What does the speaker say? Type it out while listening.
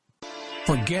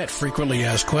Forget frequently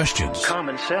asked questions.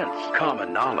 Common sense,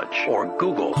 common knowledge, or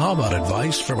Google. How about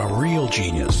advice from a real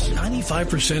genius?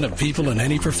 95% of people in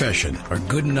any profession are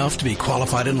good enough to be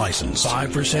qualified and licensed.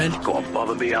 5% go above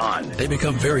and beyond. They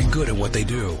become very good at what they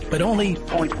do, but only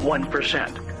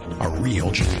 0.1% are real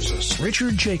geniuses.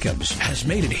 Richard Jacobs has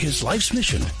made it his life's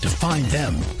mission to find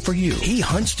them for you. He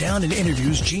hunts down and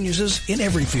interviews geniuses in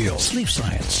every field: sleep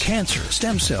science, cancer,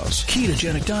 stem cells,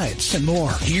 ketogenic diets, and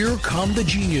more. Here come the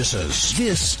geniuses.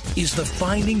 This is the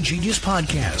Finding Genius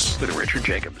Podcast with Richard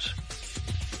Jacobs.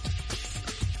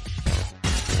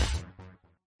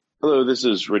 Hello, this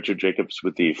is Richard Jacobs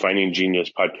with the Finding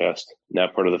Genius Podcast, now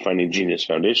part of the Finding Genius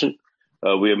Foundation.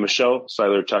 We have Michelle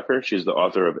Seiler Tucker. She's the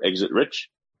author of Exit Rich.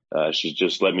 She's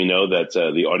just let me know that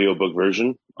the audiobook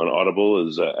version on Audible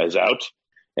is out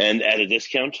and at a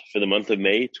discount for the month of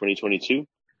May 2022.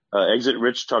 Exit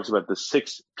Rich talks about the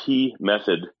 6P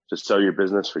method to sell your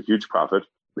business for huge profit.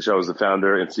 Michelle is the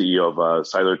founder and CEO of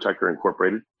Seiler Tucker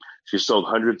Incorporated. She's sold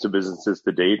hundreds of businesses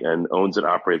to date and owns and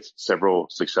operates several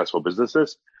successful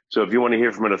businesses. So if you want to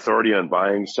hear from an authority on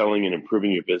buying, selling, and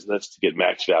improving your business to get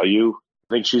max value,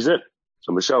 I think she's it.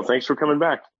 So Michelle, thanks for coming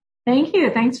back. Thank you.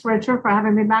 Thanks, Richard, for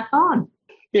having me back on.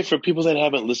 Yeah, for people that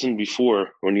haven't listened before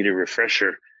or need a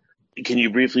refresher, can you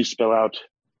briefly spell out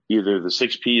either the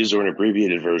 6Ps or an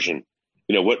abbreviated version?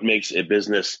 You know, what makes a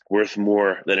business worth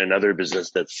more than another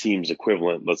business that seems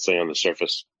equivalent, let's say, on the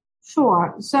surface?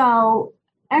 Sure. So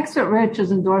Exit Rich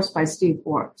is endorsed by Steve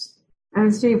Forbes.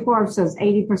 And Steve Forbes says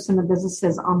 80% of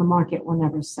businesses on the market will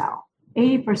never sell.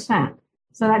 80%.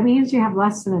 So that means you have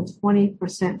less than a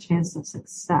 20% chance of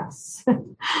success,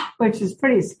 which is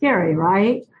pretty scary,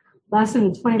 right? Less than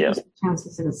a 20%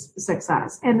 chance of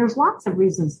success. And there's lots of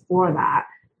reasons for that.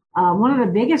 One of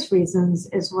the biggest reasons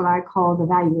is what I call the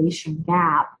valuation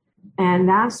gap. And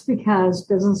that's because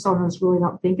business owners really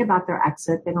don't think about their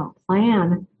exit. They don't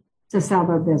plan to sell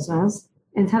their business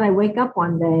until they wake up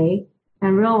one day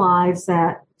and realize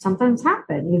that something's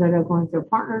happened. Either they're going through a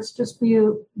partner's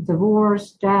dispute,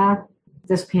 divorce, death,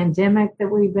 this pandemic that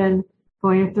we've been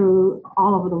going through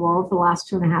all over the world for the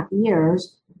last 2.5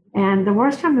 years. And the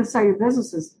worst time to sell your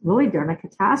business is really during a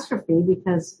catastrophe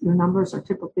because your numbers are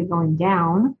typically going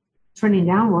down, trending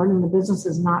downward, and the business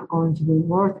is not going to be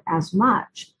worth as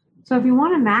much. So if you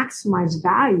want to maximize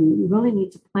value, you really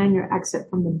need to plan your exit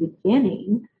from the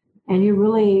beginning, and you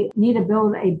really need to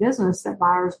build a business that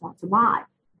buyers want to buy.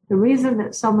 The reason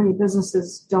that so many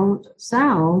businesses don't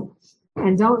sell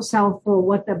and don't sell for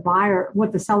what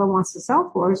the seller wants to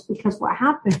sell for is because what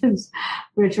happens,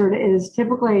 Richard, is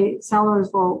typically sellers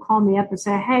will call me up and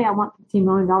say, hey, I want $15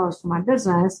 million for my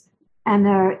business. And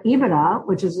their EBITDA,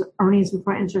 which is earnings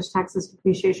before interest, taxes,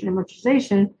 depreciation,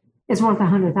 amortization, is worth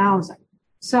 $100,000.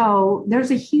 So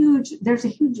there's a huge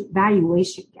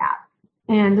valuation gap.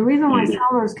 And the reason why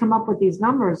sellers come up with these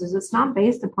numbers is it's not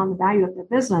based upon the value of their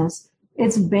business.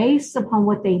 It's based upon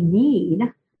what they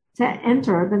need to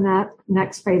enter the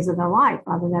next phase of their life,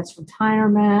 whether that's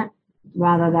retirement,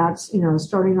 whether that's,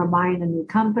 starting or buying a new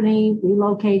company,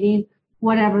 relocating,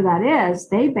 whatever that is,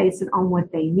 they base it on what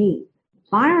they need.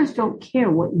 Buyers don't care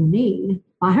what you need.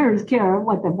 Buyers care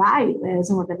what the value is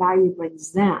and what the value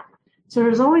brings them. So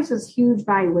there's always this huge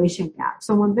valuation gap.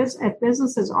 So if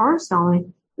businesses are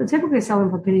selling, they're typically selling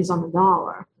for pennies on the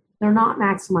dollar. They're not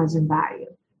maximizing value.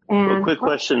 And quick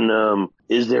question,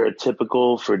 is there a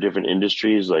typical for different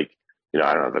industries? Like,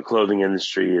 I don't know, the clothing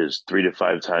industry is 3 to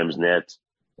 5 times net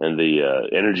and the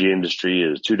energy industry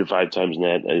is 2 to 5 times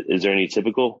net. Is there any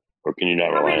typical or can you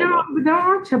not rely on that? There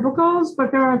are typicals,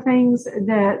 but there are things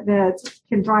that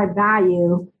can drive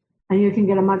value and you can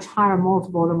get a much higher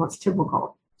multiple than what's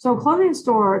typical. So a clothing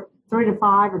store, 3 to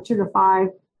 5 or 2 to 5,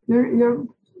 you're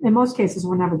in most cases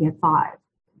will never get 5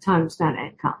 times net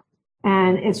income.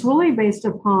 And it's really based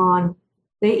upon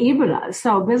the EBITDA.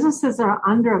 So businesses that are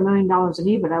under $1 million in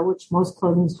EBITDA, which most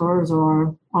clothing stores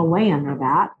are way under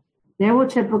that,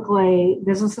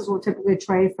 businesses will typically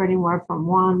trade for anywhere from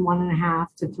 1.5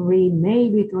 to 3,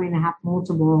 maybe 3.5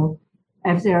 multiple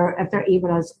if their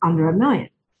EBITDA is under $1 million.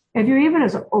 If your EBITDA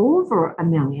is over $1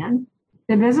 million,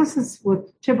 the businesses would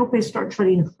typically start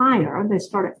trading higher. They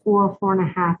start at 4,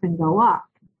 4.5 and go up.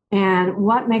 And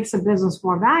what makes a business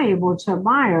more valuable to a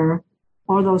buyer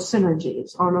are those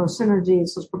synergies,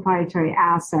 those proprietary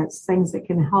assets, things that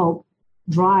can help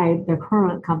drive the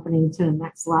current company to the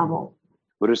next level.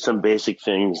 What are some basic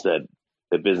things that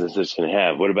businesses can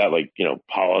have? What about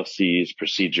policies,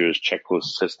 procedures,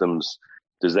 checklist systems?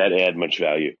 Does that add much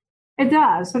value? It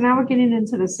does. So now we're getting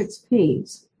into the 6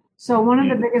 Ps. So one of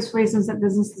the biggest reasons that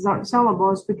businesses aren't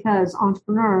sellable is because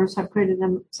entrepreneurs have created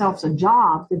themselves a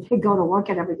job that they go to work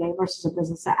at every day versus a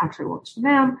business that actually works for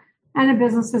them. and a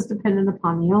business is dependent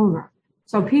upon the owner.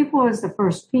 So people is the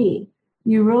first P.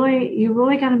 You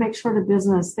really got to make sure the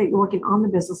business that you're working on the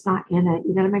business, not in it.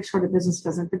 You got to make sure the business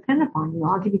doesn't depend upon you.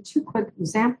 I'll give you two quick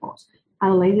examples. I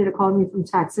had a lady that called me from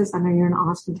Texas. I know you're in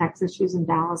Austin, Texas. She's in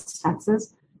Dallas,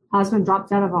 Texas. Husband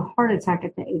dropped out of a heart attack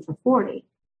at the age of 40.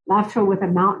 Left her with a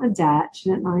mountain of debt. She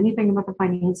didn't know anything about the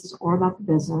finances or about the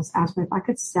business. Asked me if I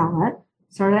could sell it.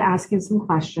 Started asking some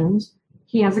questions.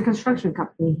 He has a construction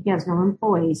company. He has no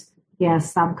employees. He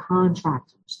has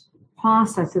subcontractors.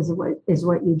 Processes is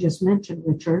what you just mentioned,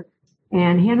 Richard.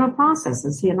 And he had no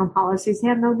processes. He had no policies. He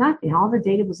had no nothing. All the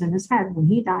data was in his head. When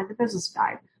he died, the business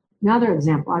died. Another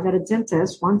example, I got a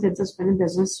dentist. One dentist been in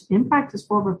business, in practice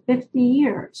for over 50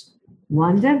 years.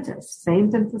 One dentist, same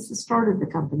dentist that started the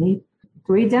company.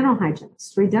 3 dental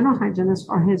hygienists. 3 dental hygienists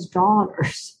are his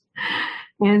daughters.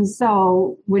 And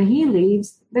so when he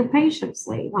leaves, the patients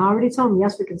leave. I already told him,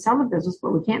 yes, we can sell the business,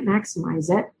 but we can't maximize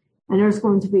it. And there's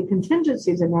going to be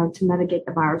contingencies in there to mitigate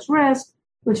the buyer's risk,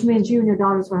 which means you and your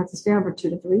daughters will have to stay over 2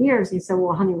 to 3 years. And he said,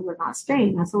 well, honey, we're not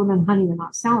staying. I said, well, then, honey, we're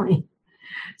not selling.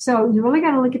 So you really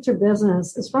got to look at your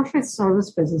business, especially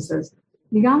service businesses.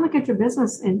 You got to look at your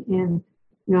business and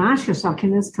ask yourself,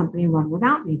 can this company run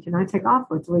without me? Can I take off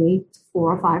for 3,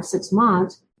 4, 5, 6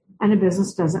 months and the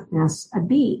business doesn't miss a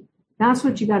beat? That's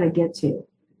what you got to get to.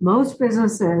 Most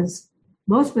business owners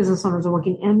are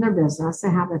working in their business. They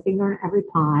have their finger in every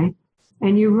pie.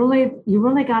 And you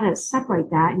really got to separate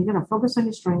that. And you got to focus on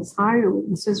your strengths, hire your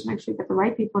weaknesses, make sure you get the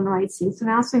right people in the right seats, and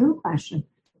ask the who question.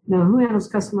 Who handles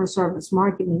customer service,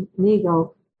 marketing,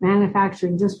 legal,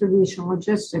 manufacturing, distribution,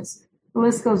 logistics? The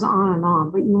list goes on and on.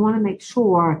 But you want to make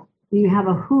sure that you have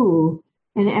a who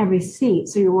in every seat.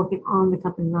 So you're working on the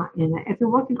company, not in it. If you're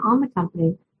working on the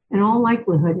company, in all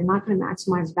likelihood, you're not going to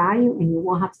maximize value and you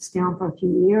will have to stay on for a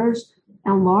few years.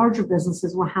 And larger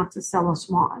businesses will have to sell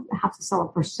a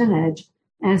percentage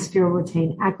and still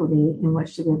retain equity in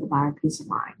which to give the buyer peace of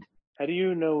mind. How do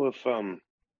you know if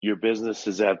your business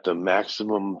is at the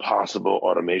maximum possible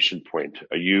automation point?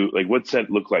 Are you what's that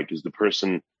look like? Is the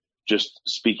person just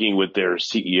speaking with their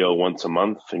CEO once a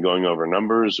month and going over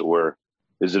numbers, or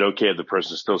is it okay if the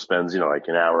person still spends an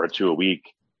hour or 2 a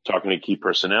week talking to key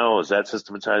personnel? Is that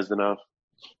systematized enough?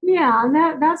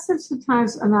 Yeah, that's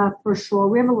systematized enough for sure.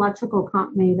 We have an electrical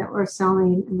company that we're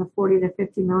selling in the 40 to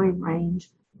 50 million range.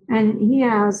 And he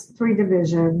has 3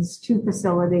 divisions, 2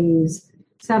 facilities,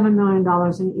 $7 million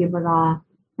in EBITDA,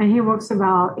 and he works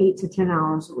about 8 to 10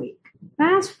 hours a week.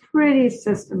 That's pretty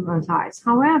systematized.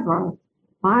 However,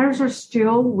 buyers are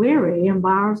still weary and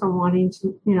buyers are wanting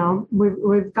to,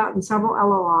 we've gotten several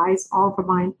LOIs, all for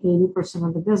buying 80%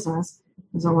 of the business.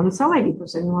 He doesn't want to sell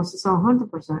 80%. He wants to sell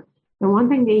 100%. The one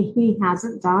thing that he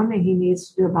hasn't done that he needs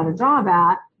to do a better job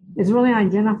at is really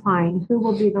identifying who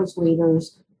will be those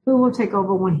leaders, who will take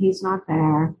over when he's not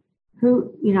there,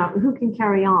 who can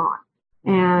carry on.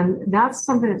 And that's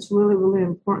something that's really, really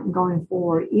important going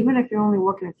forward. Even if you're only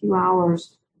working a few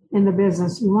hours in the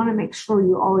business, you want to make sure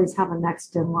you always have a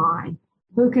next in line.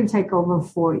 Who can take over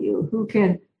for you? Who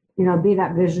can, be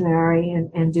that visionary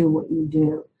and do what you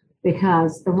do?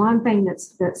 Because the one thing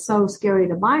that's so scary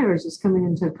to buyers is coming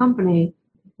into a company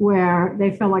where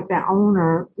they feel like that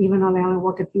owner, even though they only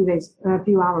work a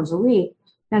few hours a week,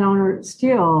 that owner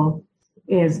still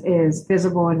is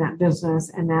visible in that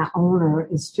business, and that owner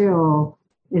is still,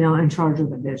 in charge of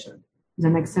the vision. Does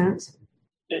that make sense?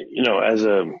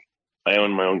 I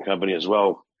own my own company as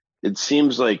well. It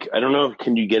seems like, I don't know,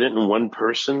 can you get it in one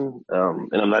person?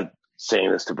 And I'm not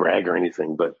saying this to brag or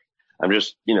anything, but I'm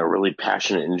just, really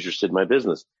passionate and interested in my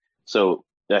business. So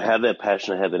I have that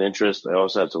passion, I have that interest. I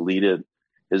also have to lead it.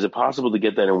 Is it possible to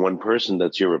get that in one person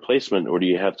that's your replacement, or do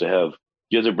you have to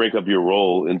break up your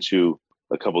role into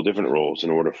a couple different roles in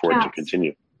order for it to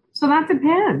continue? So that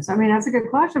depends. I mean, that's a good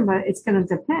question, but it's going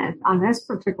to depend. On this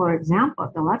particular example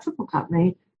of the electrical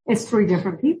company, it's 3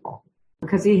 different people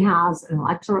because he has an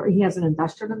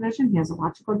industrial division, he has an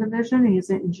electrical division, and he has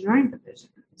an engineering division.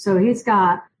 So he's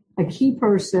got a key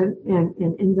person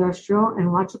in industrial and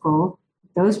electrical.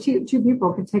 Those two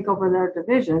people can take over their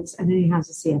divisions, and then he has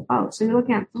a CFO. So you're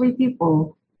looking at 3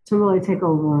 people to really take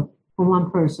over for one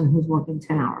person who's working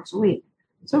 10 hours a week.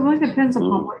 So it really depends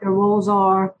upon what your roles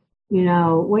are,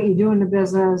 what you do in the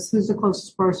business, who's the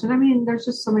closest person. I mean, there's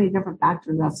just so many different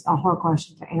factors. That's a hard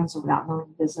question to answer without knowing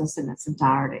the business in its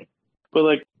entirety.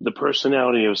 But the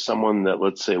personality of someone that,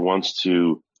 let's say, wants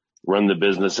to run the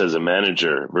business as a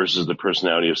manager versus the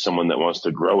personality of someone that wants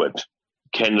to grow it,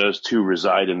 can those 2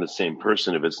 reside in the same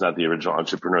person if it's not the original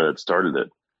entrepreneur that started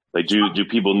it? Do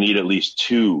people need at least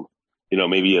 2,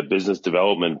 maybe a business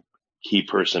development key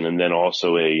person and then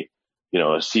also a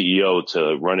a CEO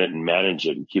to run it and manage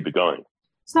it and keep it going?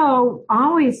 So I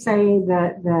always say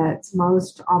that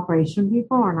most operation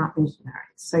people are not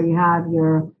visionaries. So you have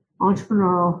your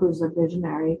entrepreneur who's a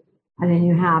visionary, and then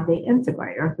you have the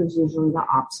integrator who's usually the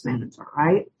ops manager,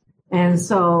 right? And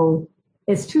so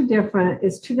it's two different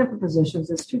positions,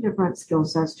 it's two different skill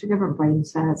sets, two different brain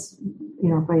sets,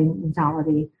 brain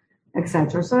mentality,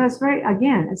 etc. So it's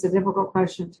it's a difficult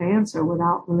question to answer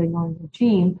without really knowing your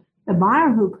team. The buyer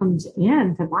who comes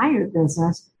in to buy your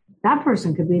business, that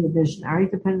person could be the visionary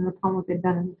depending upon what they've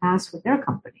done in the past with their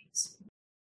companies.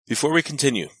 Before we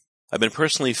continue, I've been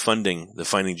personally funding the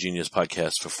Finding Genius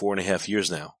podcast for 4.5 years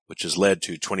now, which has led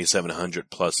to 2,700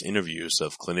 plus interviews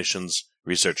of clinicians,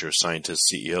 researchers, scientists,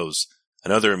 CEOs,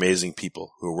 and other amazing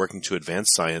people who are working to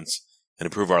advance science and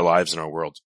improve our lives and our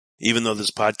world. Even though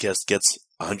this podcast gets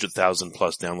 100,000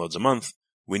 plus downloads a month,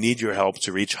 we need your help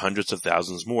to reach hundreds of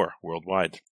thousands more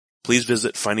worldwide. Please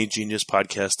visit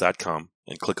findinggeniuspodcast.com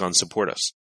and click on Support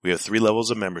Us. We have 3 levels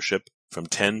of membership from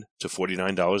 $10 to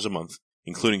 $49 a month,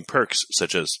 including perks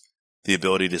such as the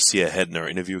ability to see ahead in our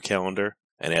interview calendar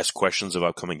and ask questions of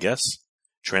upcoming guests,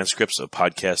 transcripts of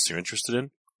podcasts you're interested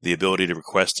in, the ability to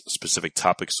request specific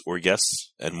topics or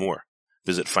guests, and more.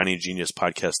 Visit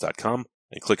findinggeniuspodcast.com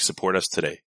and click Support Us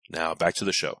today. Now back to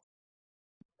the show.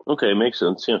 Okay, makes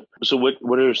sense. Yeah. So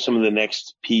what are some of the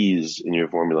next P's in your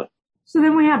formula? So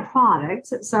then we have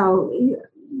products. So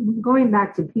going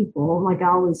back to people, like I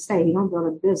always say, you don't build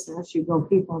a business, you build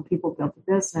people, and people build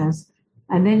a business.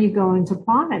 And then you go into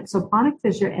product. So product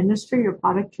is your industry, your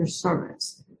product, your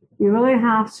service. You really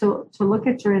have to look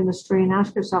at your industry and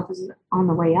ask yourself, is it on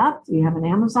the way up? Do you have an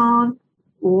Amazon?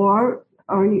 Or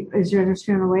is your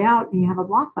industry on the way out and you have a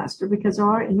Blockbuster? Because there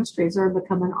are industries that are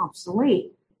becoming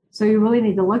obsolete. So you really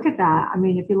need to look at that. I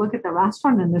mean, if you look at the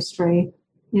restaurant industry,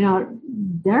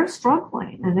 they're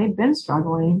struggling, and they've been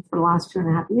struggling for the last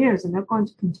 2.5 years, and they're going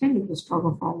to continue to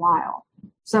struggle for a while.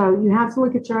 So you have to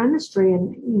look at your industry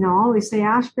and, I always say,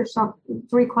 ask yourself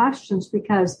 3 questions,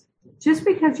 because just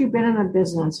because you've been in a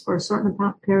business for a certain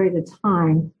period of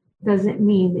time doesn't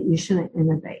mean that you shouldn't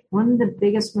innovate. One of the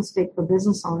biggest mistakes for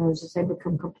business owners is they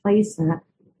become complacent.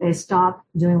 They stop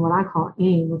doing what I call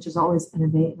AIM, which is always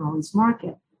innovate and always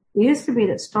market. It used to be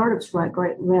that startups were at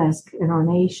great risk in our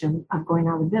nation of going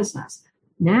out of business.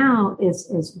 Now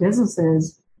it's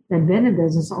businesses that have been in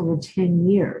business over 10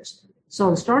 years.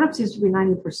 So startups used to be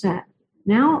 90%.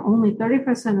 Now only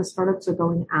 30% of startups are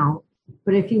going out.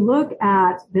 But if you look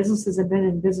at businesses that have been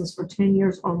in business for 10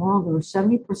 years or longer,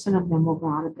 70% of them will go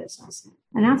out of business.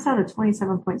 And that's out of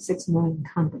 27.6 million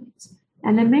companies.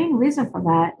 And the main reason for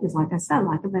that is, like I said,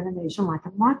 lack of innovation, lack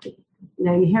of marketing.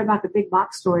 You hear about the big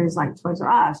box stories like Toys R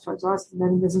Us. Toys R Us has been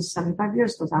in business 75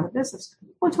 years, goes out of business.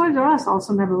 Well, Toys R Us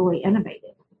also never really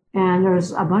innovated. And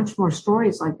there's a bunch more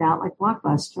stories like that, like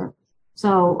Blockbuster.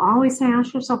 So I always say,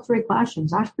 ask yourself 3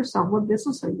 questions. Ask yourself, what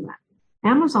business are you in?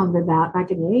 Amazon did that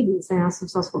back in the 80s. They asked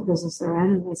themselves what business they're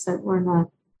in, and they said, we're in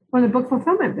the book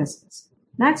fulfillment business.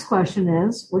 Next question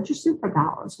is, what's your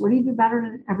superpowers? What do you do better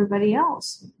than everybody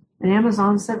else? And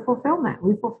Amazon said fulfillment.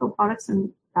 We fulfill products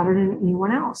better than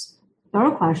anyone else.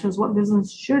 Third question is, what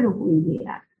business should we be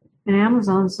in? And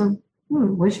Amazon said,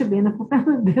 we should be in the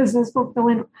fulfillment business,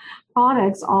 fulfilling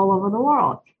products all over the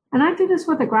world. And I do this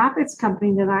with a graphics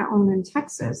company that I own in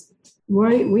Texas.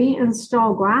 We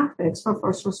install graphics for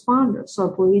first responders. So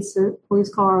police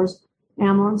cars,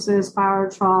 ambulances, fire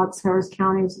trucks. Harris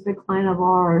County is a big client of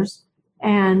ours.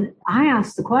 And I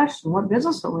asked the question, what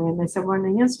business are we in? They said, we're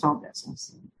in the install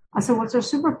business. I said, what's our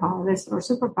superpower? They said, our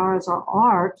superpower is our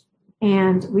art,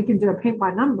 and we can do a paint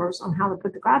by numbers on how to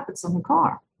put the graphics on the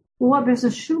car. Well, what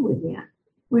business should we be in?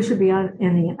 We should be in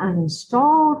the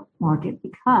uninstalled market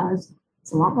because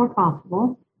it's a lot more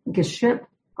profitable. We can ship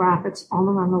graphics all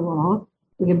around the world.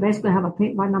 We can basically have a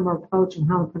paint by number approach on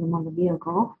how to put them on the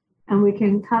vehicle, and we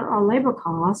can cut our labor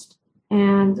cost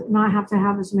and not have to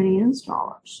have as many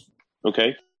installers.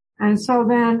 Okay. And so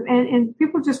then, and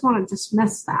people just want to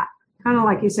dismiss that. Kind of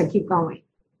like you said, keep going.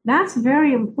 That's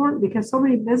very important because so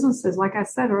many businesses, like I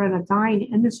said, are in a dying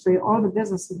industry. All the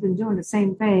business has been doing the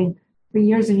same thing for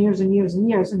years and years and years and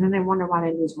years, and then they wonder why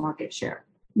they lose market share.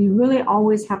 You really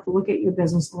always have to look at your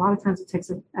business. A lot of times it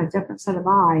takes a different set of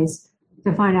eyes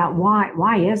to find out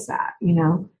why is that,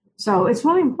 So it's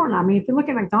really important. I mean, if you look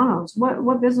at McDonald's,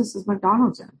 what business is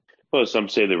McDonald's in? Well, some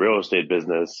say the real estate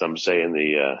business, some say in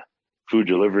the food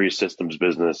delivery systems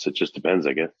business. It just depends,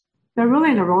 I guess. They're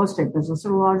really in the real estate business.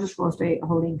 They're the largest real estate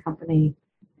holding company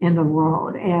in the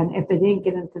world. And if they didn't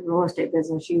get into the real estate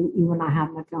business, you would not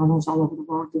have McDonald's all over the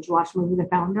world. Did you watch the movie The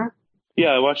Founder? Yeah,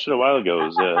 I watched it a while ago.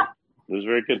 It was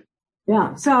very good.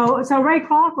 Yeah. So Ray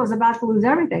Kroc was about to lose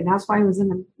everything. That's why he was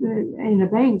in the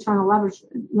bank trying to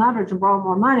leverage and borrow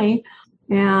more money.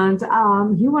 And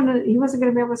he wasn't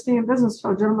going to be able to stay in business.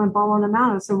 So a gentleman followed him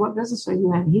out and said, "What business are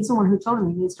you in?" He's the one who told him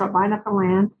he needs to start buying up the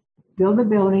land, build the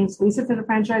buildings, lease it to the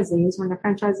franchisees. When the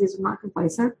franchisees are not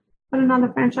complacent, put another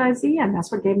franchisee in.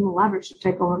 That's what gave him the leverage to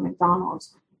take over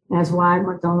McDonald's. And that's why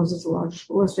McDonald's is the largest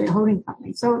real estate holding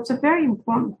company. So it's a very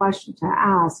important question to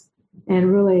ask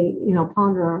and really,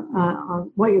 ponder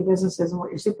on what your business is and what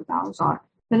your superpowers are.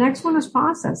 The next one is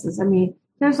processes. I mean,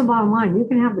 there's the bottom line. You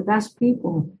can have the best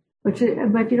people, but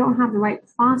you don't have the right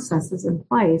processes in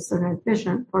place that are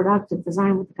efficient, productive,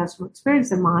 designed with the customer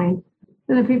experience in mind,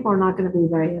 then the people are not going to be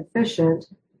very efficient.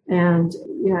 And,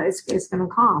 it's going to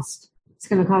cost. It's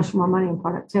going to cost you more money and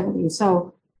productivity.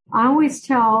 So I always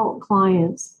tell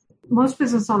clients, most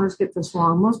business owners get this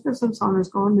wrong. Most business owners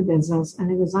go into business and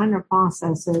they design their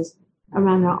processes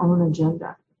around their own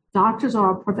agenda. Doctors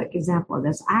are a perfect example of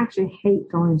this. I actually hate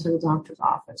going to the doctor's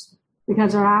office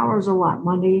because our hours are what?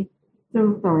 Monday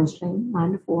through Thursday,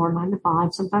 9 to 4, 9 to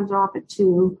 5. Sometimes they're off at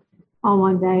 2 on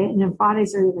one day. And then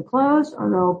Fridays are either closed or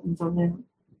they're open until noon.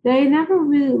 They never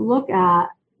really look at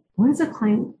what does a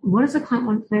client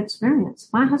want to experience?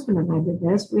 My husband and I did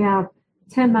this. We have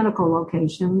 10 medical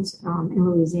locations in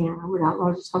Louisiana. We're the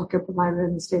largest healthcare provider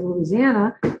in the state of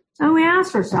Louisiana. And we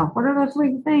asked ourselves, what are the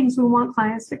 3 things we want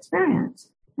clients to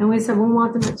experience? And we said, we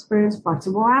want them to experience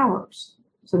flexible hours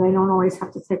so they don't always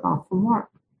have to take off from work.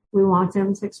 We want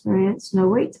them to experience no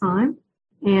wait time.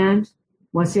 And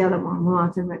what's the other one? We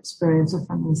want them to experience a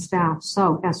friendly staff.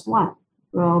 So guess what?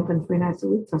 We're open 3 nights a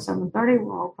week till 7:30.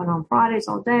 We're open on Fridays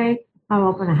all day. I'm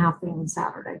open a half day on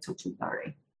Saturday till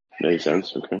 2:30. Makes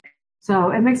sense. Okay.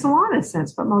 So it makes a lot of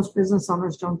sense, but most business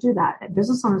owners don't do that.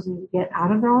 Business owners need to get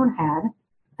out of their own head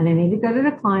and they need to go to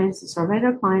their clients and survey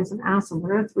their clients and ask them,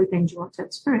 what are the 3 things you want to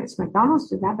experience? McDonald's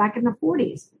did that back in the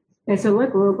 40s. They said,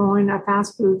 look, we're going a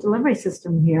fast food delivery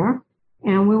system here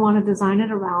and we want to design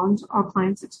it around our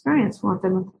clients' experience. We want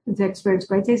them to experience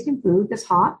great tasting food that's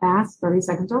hot, fast, 30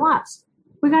 seconds or less.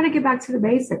 We got to get back to the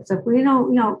basics. If we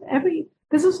don't, every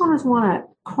business owners want to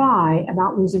cry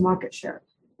about losing market share.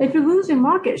 If you're losing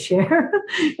market share,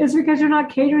 it's because you're not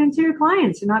catering to your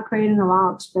clients. You're not creating a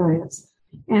wow experience.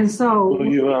 And so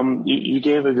you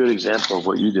gave a good example of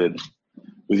what you did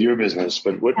with your business,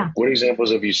 but what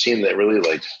examples have you seen that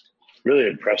really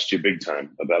impressed you big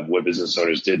time about what business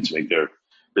owners did to make their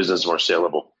business more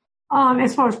saleable?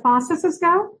 As far as processes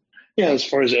go? Yeah, as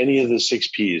far as any of the 6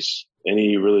 Ps,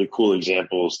 any really cool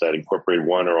examples that incorporate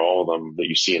one or all of them that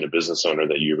you see in a business owner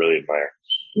that you really admire?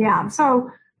 Yeah.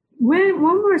 So when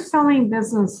we're selling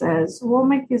businesses, we'll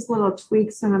make these little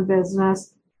tweaks in a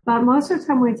business, but most of the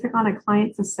time we take on a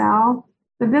client to sell,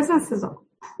 the business is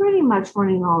pretty much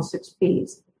running all 6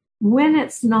 Ps. When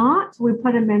it's not, we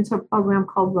put them into a program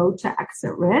called Road to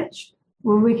Exit Rich,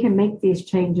 where we can make these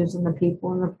changes in the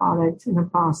people and the product and the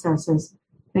processes,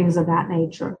 things of that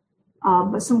nature.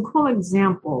 But some cool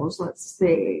examples, let's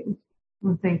see,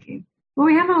 I'm thinking. Well,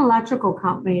 we have an electrical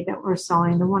company that we're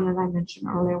selling, the one that I mentioned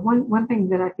earlier. One thing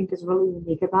that I think is really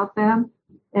unique about them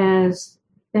is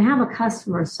they have a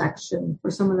customer section for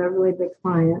some of their really big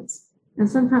clients. And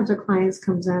sometimes their clients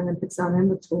comes in and picks out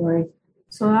inventory.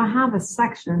 So they'll have a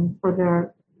section for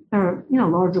their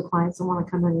larger clients that want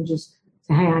to come in and just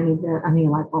say, hey, I need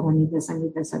a light bulb, I need this, I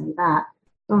need this, I need that.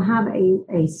 They'll have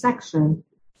a section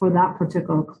for that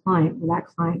particular client where that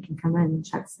client can come in and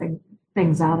check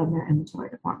things out in their inventory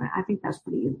department. I think that's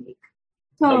pretty unique.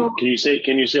 So can you say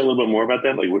a little bit more about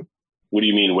that? Like what do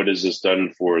you mean? What is this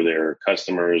done for their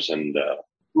customers and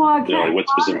what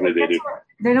specifically they do?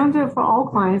 They don't do it for all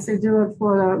clients. They do it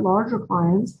for the larger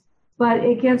clients, but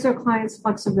it gives their clients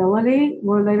flexibility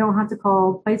where they don't have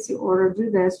to place the order,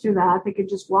 do this, do that. They could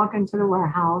just walk into the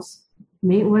warehouse,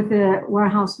 meet with the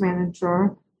warehouse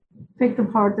manager, pick the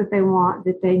part that they want,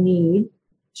 that they need,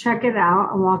 check it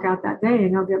out, and walk out that day,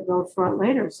 and they'll get billed for it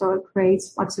later. So it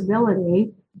creates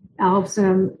flexibility. It helps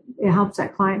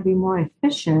that client be more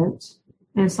efficient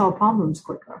and solve problems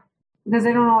quicker because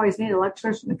they don't always need an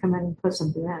electrician to come in and put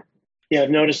something in. Yeah, I've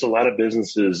noticed a lot of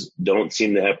businesses don't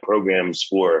seem to have programs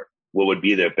for what would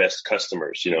be their best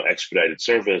customers, expedited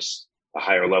service, a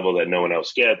higher level that no one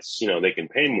else gets. They can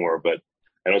pay more, but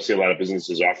I don't see a lot of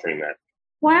businesses offering that.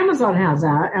 Well, Amazon has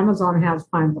that. Amazon has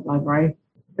Prime Delivery.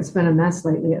 It's been a mess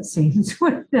lately, it seems,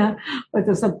 with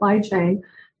the supply chain.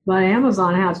 But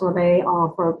Amazon has where they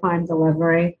offer Prime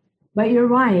Delivery. But you're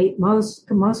right. Most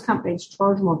companies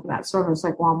charge more for that service,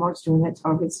 like Walmart's doing it,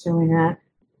 Target's doing it,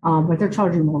 but they're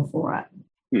charging more for it.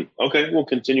 Okay, well,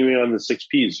 continuing on the 6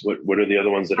 Ps, what are the other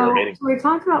ones that are remaining? So we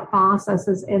talked about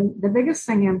processes, and the biggest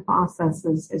thing in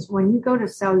processes is when you go to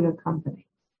sell your company,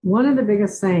 one of the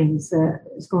biggest things that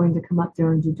is going to come up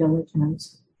during due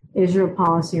diligence is your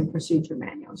policy and procedure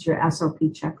manuals, your SOP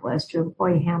checklist, your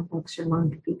employee handbooks, your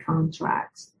non-compete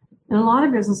contracts. And a lot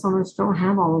of business owners don't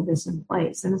have all of this in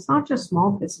place. And it's not just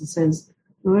small businesses.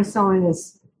 We're selling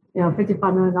this,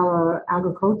 $55 million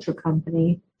agriculture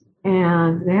company,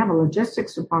 and they have a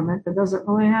logistics department that doesn't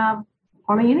really have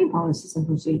hardly any policies and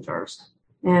procedures.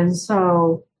 And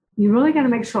so you really got to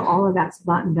make sure all of that's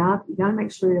buttoned up. You got to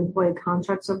make sure your employee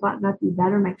contracts are buttoned up. You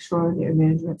better make sure that your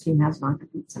management team has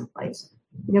non-competes in place,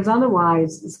 because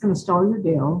otherwise it's going to stall your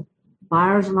deal.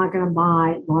 Buyers are not going to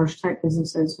buy large type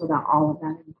businesses without all of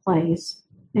that in place.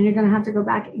 And you're going to have to go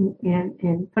back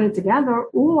and put it together,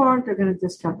 or they're going to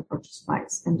discount the purchase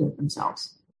price and do it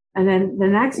themselves. And then the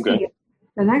next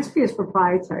P is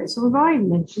proprietary. So we've already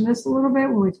mentioned this a little bit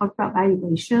when we talked about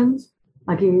valuations.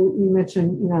 Like you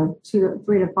mentioned, 2 to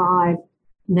 3 to 5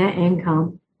 net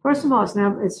income. First of all,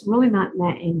 it's really not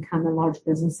net income in large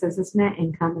businesses. It's net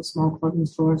income in small clothing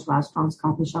stores, restaurants,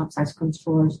 coffee shops, ice cream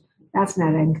stores. That's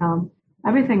net income.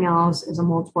 Everything else is a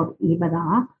multiple of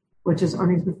EBITDA, which is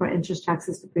earnings before interest,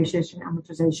 taxes, depreciation,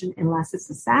 amortization, unless it's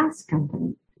a SaaS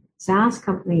company. SaaS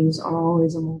companies are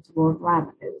always a multiple of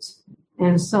revenues.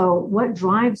 And so what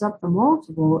drives up the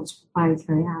multiple is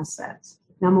proprietary assets.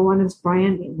 Number one is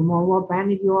branding. The more well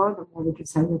branded you are, the more we can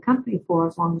sell your company for,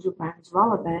 as long as your brand is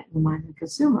relevant in the mind of the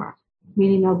consumer,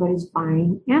 meaning nobody's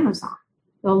buying Amazon.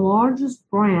 The largest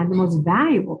brand, the most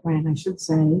valuable brand, I should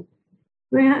say,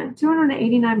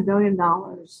 $289 billion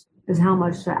is how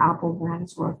much the Apple brand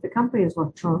is worth. The company is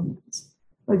worth trillions.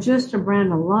 But just a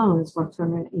brand alone is worth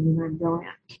 $289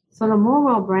 billion. So the more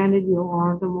well branded you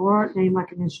are, the more name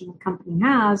recognition a company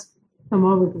has, the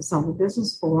more we can sell the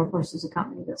business for versus a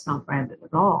company that's not branded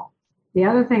at all. The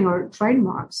other thing are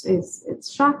trademarks.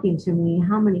 It's shocking to me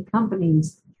how many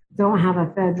companies don't have a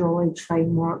federally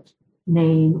trademarked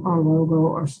name or logo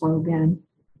or slogan.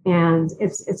 And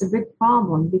it's a big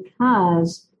problem,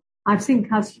 because I've seen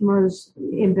customers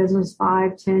in business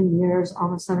 5, 10 years all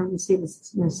of a sudden receive a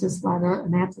dismiss letter,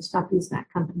 and they have to stop using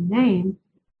that company name.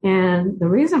 And the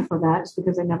reason for that is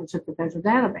because they never took the federal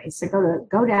database. They go to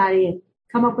GoDaddy and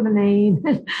come up with a name.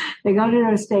 They go to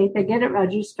their state, they get it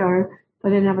registered, but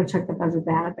they never check the federal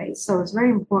database. So it's very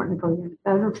important to go to the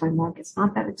federal trademark. It's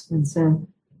not that expensive.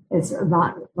 It's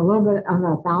about a little bit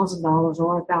under $1,000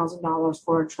 or $1,000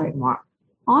 for a trademark.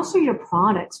 Also, your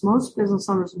products. Most business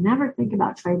owners never think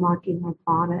about trademarking their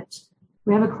products.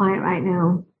 We have a client right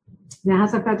now that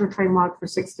has a federal trademark for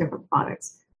 6 different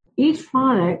products. Each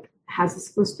product has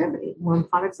exclusivity. One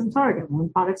product's in Target, one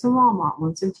product's in Walmart,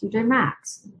 one's in TJ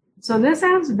Maxx. So this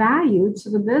adds value to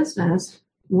the business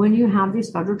when you have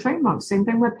these federal trademarks. Same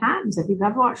thing with patents. If you've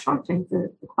ever watched Shark Tank, the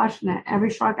question that every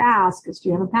shark asks is, do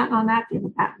you have a patent on that? Do you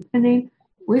have a patent pending?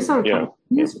 We sold a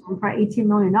one for $18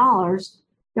 million.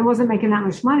 They wasn't making that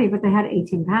much money, but they had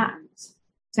 18 patents.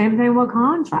 Same thing with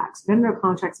contracts, vendor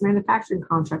contracts, manufacturing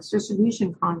contracts,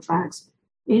 distribution contracts,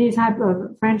 any type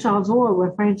of franchisor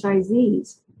with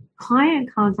franchisees. Client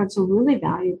contracts are really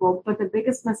valuable, but the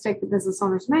biggest mistake the business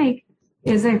owners make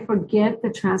is they forget the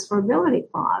transferability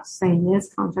clause, saying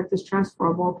this contract is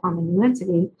transferable upon the new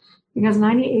entity, because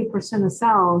 98% of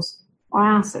sales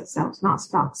are asset sales, not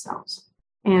stock sales.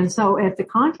 And so if the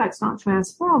contract's not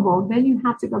transferable, then you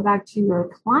have to go back to your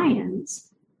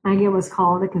clients and get what's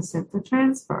called a consent to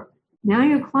transfer. Now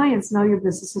your clients know your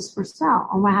business is for sale.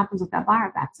 And what happens if that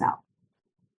buyer backs out?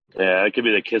 Yeah, it could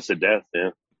be the kiss of death,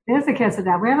 yeah. It's the kiss of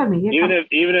death. We have a media.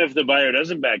 Even if the buyer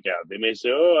doesn't back out, they may say,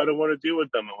 oh, I don't want to deal with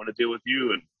them. I want to deal with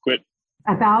you, and quit.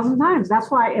 1,000 times.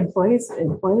 That's why employees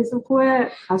have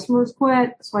quit, customers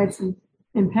quit. That's why it's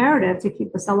imperative to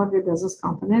keep the sale of your business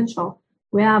confidential.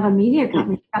 We have a media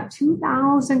company that got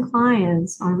 2,000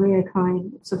 clients on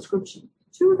recurring subscription.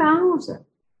 2,000.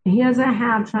 He doesn't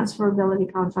have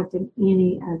transferability contract in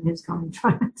any of his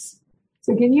contracts.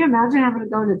 So can you imagine having to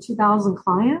go to 2,000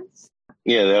 clients?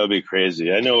 Yeah, that would be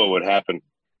crazy. I know what would happen.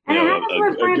 And it happens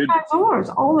with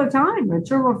franchisors all the time.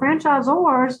 Richard, where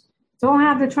franchisors don't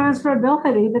have the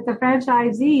transferability that the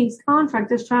franchisee's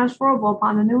contract is transferable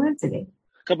upon a new entity.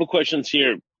 A couple questions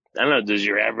here. I don't know, does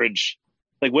your average,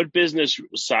 what business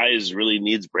size really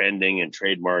needs branding and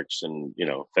trademarks and,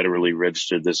 federally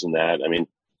registered this and that? I mean,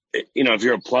 if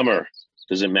you're a plumber,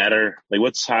 does it matter?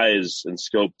 What size and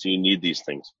scope do you need these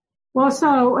things? Well,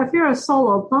 so if you're a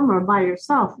solo plumber by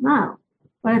yourself, no.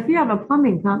 But if you have a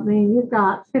plumbing company and you've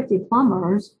got 50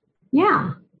 plumbers,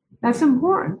 yeah, that's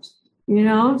important.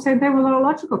 Same thing with an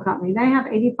electrical company. They have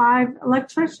 85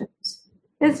 electricians.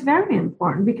 It's very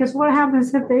important because what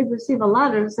happens if they receive a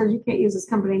letter that says you can't use this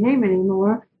company name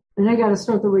anymore and they got to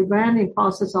start the rebranding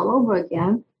process all over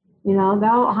again?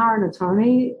 They'll hire an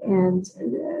attorney and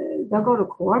they'll go to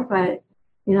court, but,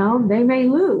 they may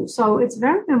lose. So it's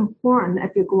very important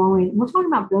if you're growing. We're talking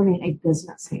about building a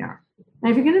business here. And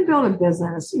if you're going to build a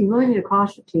business, you really need to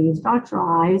cross your T's, dot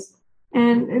your I's,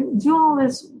 and do all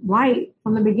this right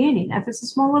from the beginning. If it's a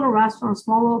small little restaurant, a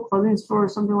small little clothing store or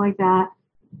something like that,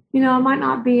 it might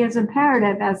not be as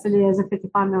imperative as it is a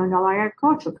 $55 million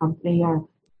agriculture company or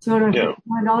 $250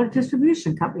 million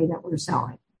distribution company that we're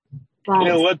selling. But, you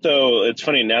know what, though? It's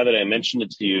funny now that I mentioned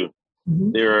it to you.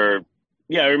 Mm-hmm.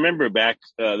 I remember back,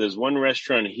 there's one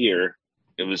restaurant here.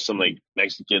 It was some like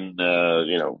Mexican,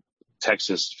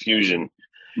 Texas fusion.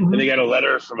 Mm-hmm. And they got a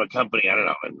letter from a company, I don't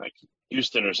know, in like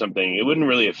Houston or something. It wouldn't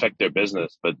really affect their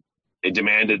business, but they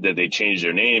demanded that they change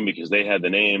their name because they had the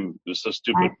name. It was so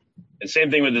stupid. Right. And same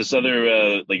thing with this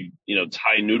other,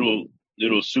 Thai noodle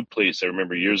soup place I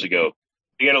remember years ago.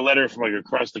 They got a letter from like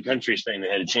across the country saying they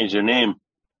had to change their name.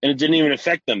 And it didn't even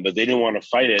affect them, but they didn't want to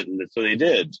fight it, and so they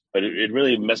did. But it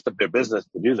really messed up their business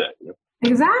to do that.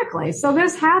 Exactly. So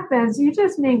this happens. You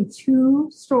just named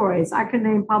 2 stories. I could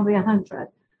name probably 100.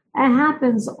 It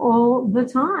happens all the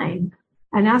time,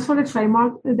 and that's what a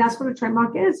trademark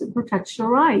is. It protects your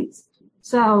rights.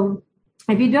 So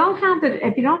if you don't have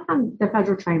the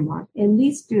federal trademark, at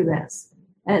least do this.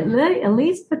 At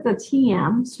least put the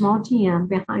TM, small TM,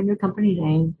 behind your company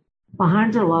name,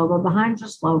 behind your logo, behind your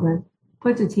slogan.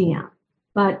 Put the TM.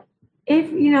 But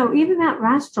if, even that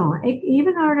restaurant,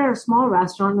 even though they're a small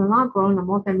restaurant, they're not growing a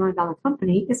multi-million-dollar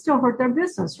company, it still hurt their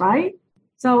business, right?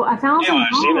 So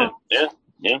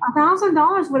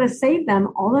 $1,000 would have saved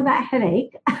them all of that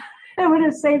headache. It would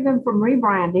have saved them from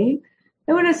rebranding.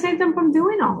 It would have saved them from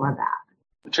doing all of that.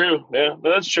 True. Yeah,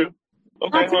 that's true.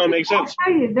 Okay, well, it makes sense. I'll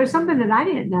tell you, there's something that I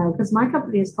didn't know because my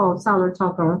company is called Siler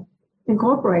Tucker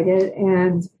Incorporated,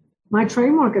 and my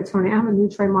trademark attorney, I have a new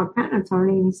trademark patent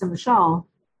attorney, and he said, Michelle,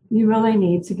 you really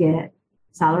need to get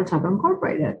Siler Tucker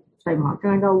Incorporated trademark.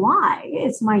 And I go, why?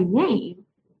 It's my name.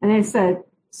 And they said,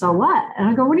 so what? And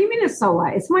I go, what do you mean it's so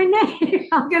what? It's my name.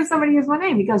 I'll get somebody to use my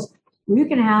name because you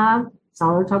can have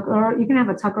Siler Tucker, you can have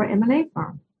a Tucker M&A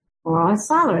firm or a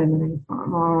Siler M&A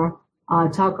firm or a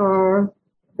Tucker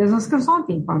business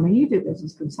consulting firm, and you do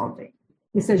business consulting.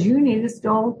 He says you need to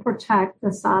still protect the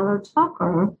Siler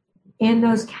Tucker in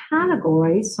those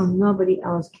categories so nobody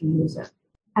else can use it.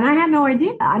 And I had no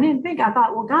idea. I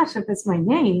thought, well, gosh, if it's my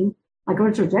name, like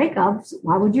Richard Jacobs,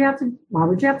 why would you have to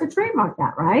trademark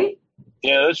that, right?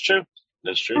 Yeah, that's true.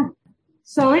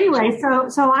 So anyway,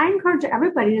 so I encourage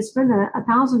everybody to spend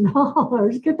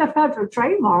 $1,000, get the federal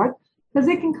trademark, because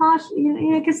it can cost you,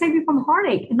 it can save you from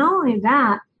heartache. And not only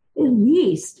that, at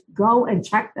least go and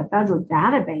check the federal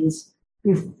database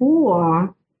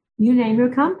before you name your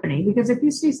company, because if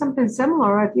you see something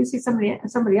similar, or if you see somebody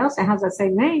else that has that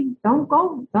same name,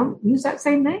 don't use that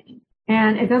same name.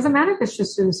 And it doesn't matter if it's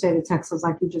just in the state of Texas,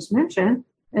 like you just mentioned,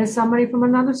 it's somebody from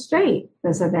another state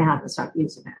that said they have to start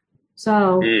using it.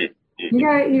 So you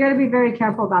got to be very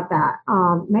careful about that.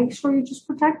 Make sure you just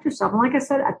protect yourself. And like I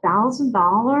said,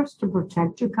 $1,000 to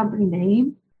protect your company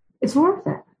name, it's worth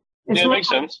it. It makes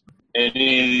sense.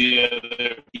 Any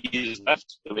other pieces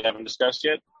left that we haven't discussed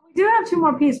yet? We do have 2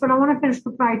 more pieces, but I want to finish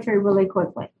proprietary really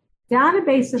quickly.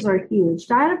 Databases are huge.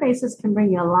 Databases can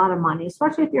bring you a lot of money,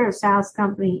 especially if you're a SaaS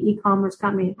company, e-commerce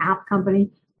company, app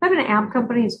company. I have an app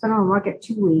company that's been on the market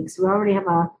 2 weeks. We already have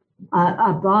a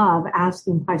above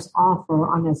asking price offer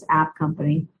on this app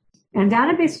company. And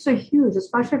databases are huge,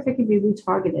 especially if they can be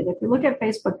retargeted. If you look at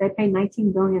Facebook, they pay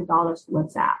 $19 billion for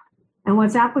WhatsApp. And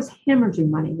WhatsApp was hemorrhaging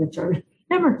money, Richard.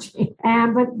 Hemorrhaging.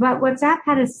 But WhatsApp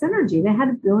had a synergy. They had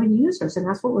 1 billion users, and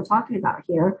that's what we're talking about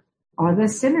here are the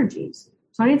synergies.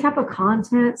 So any type of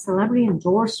content, celebrity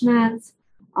endorsements,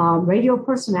 radio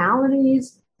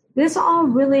personalities, this all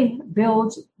really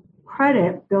builds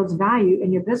credit, builds value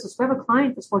in your business. We have a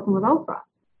client that's working with Oprah.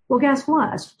 Well, guess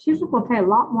what? A strategic will pay a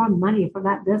lot more money for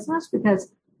that business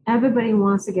because everybody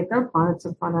wants to get their products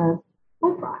in front of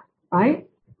Oprah, right?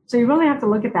 So you really have to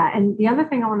look at that. And the other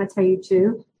thing I want to tell you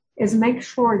too is make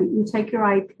sure that you take your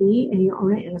IP and you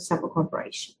own it in a separate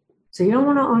corporation. So you don't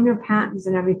want to own your patents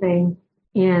and everything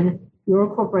in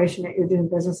your corporation that you're doing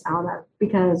business out of,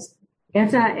 because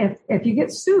if you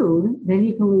get sued, then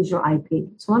you can lose your IP.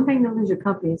 It's one thing to lose your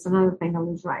company. It's another thing to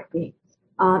lose your IP.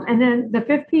 And then the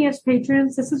 5th P is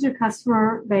patrons. This is your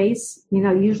customer base.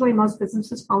 Usually most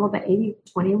businesses follow the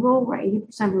 80-20 rule, where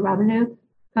 80% of your revenue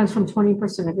comes from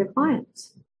 20% of your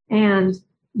clients. And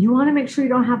you want to make sure you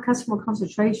don't have customer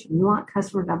concentration. You want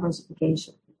customer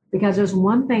diversification. because there's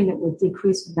one thing that would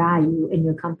decrease value in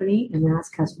your company, and that's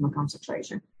customer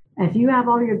concentration. If you have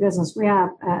all your business, we have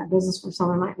a business we're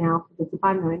selling right now for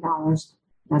 $55 million.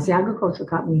 That's the agriculture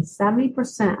company.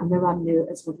 70% of their revenue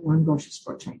is with one grocery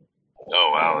store chain.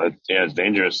 Oh, wow. It's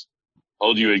dangerous.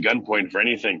 Hold you at gunpoint for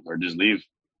anything or just leave.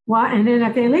 Well, and then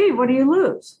if they leave, what do you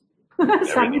lose?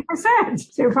 70%.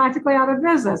 So you're practically out of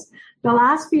business. The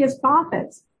last fee is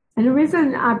profits. And the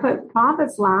reason I put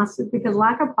profits last is because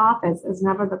lack of profits is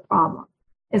never the problem.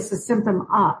 It's the symptom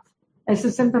of. It's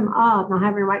the symptom of not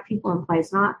having the right people in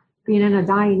place, not being in a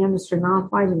dying industry, not a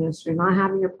thriving industry, not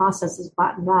having your processes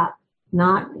buttoned up,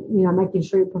 not, making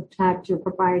sure you protect your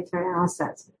proprietary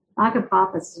assets. Lack of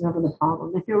profits is never the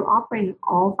problem. If you're operating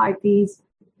all 5 Ps,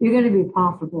 you're going to be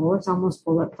profitable. It's almost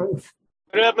bulletproof.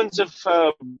 What happens if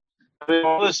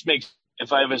all this makes,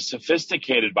 if I have a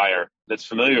sophisticated buyer that's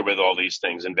familiar with all these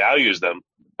things and values them,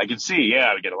 I can see,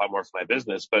 I would get a lot more for my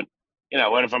business. But,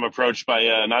 what if I'm approached by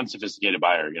a non-sophisticated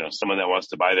buyer, someone that wants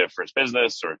to buy their first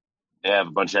business, or they have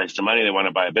a bunch of extra money, they want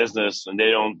to buy a business, and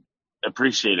they don't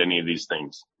appreciate any of these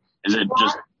things? Is it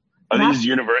are these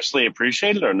universally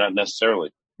appreciated or not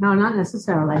necessarily? No, not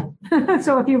necessarily.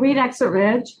 So if you read Exit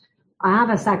Rich, I have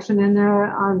a section in there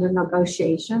on the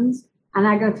negotiations, and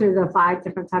I go through the 5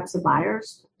 different types of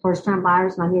buyers. First-time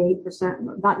buyers,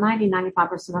 98%, about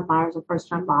 95% of buyers are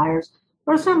first-time buyers.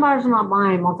 First-time buyers are not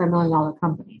buying multi-million-dollar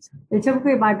companies. They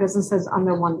typically buy businesses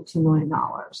under $1 to $2 million.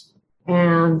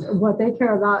 And what they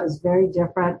care about is very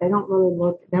different. They don't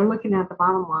really they're looking at the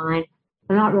bottom line.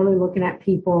 They're not really looking at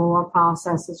people or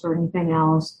processes or anything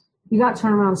else. You got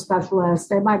turnaround specialists.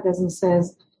 They buy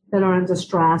businesses that are in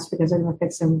distress because they're going to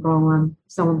fix them, grow them,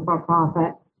 sell them for a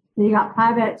profit. And you got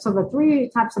private. So the 3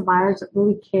 types of buyers that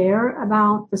really care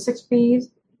about the 6 Ps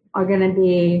are going to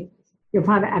be your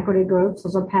private equity groups.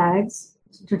 Those are PEGs,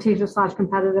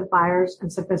 strategic/competitive buyers,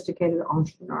 and sophisticated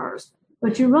entrepreneurs.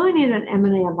 But you really need an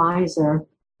M&A advisor,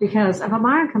 because if a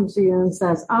buyer comes to you and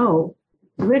says, "Oh,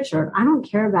 Richard, I don't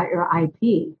care about your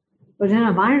IP," but then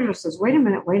a buyer says, wait a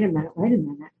minute.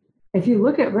 If you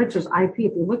look at Richard's IP,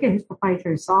 if you look at his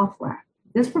proprietary software,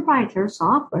 this proprietary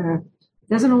software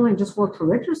doesn't only just work for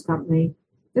Richard's company.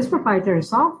 This proprietary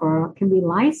software can be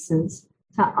licensed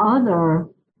to other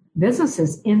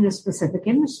businesses in this specific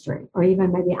industry, or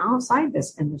even maybe outside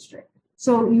this industry.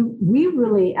 So we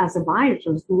really, as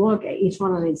advisors, look at each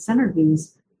one of these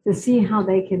synergies to see how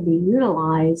they can be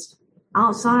utilized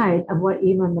outside of what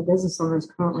even the business owner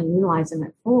is currently utilizing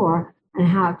it for, and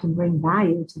how it can bring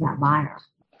value to that buyer.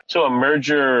 So a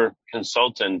merger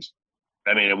consultant,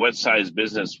 what size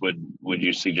business would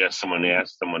you suggest someone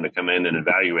ask someone to come in and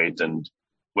evaluate, and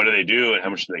what do they do and how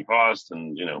much do they cost?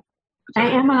 And,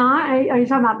 M&I, are you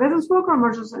talking about business broker or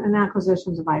mergers and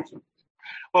acquisitions advisor?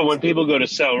 Well, when people go to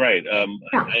sell, right.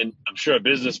 And I'm sure a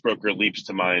business broker leaps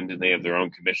to mind, and they have their own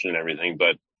commission and everything.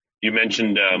 But you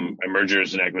mentioned a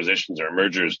mergers and acquisitions, or a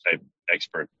mergers type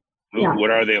expert.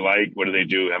 What are they like? What do they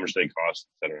do? How much do they cost,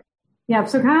 et cetera? Yeah,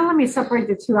 so kind of let me separate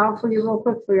the 2 out for you real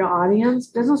quick for your audience.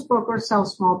 Business brokers sell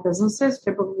small businesses,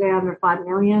 typically under $5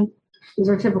 million. These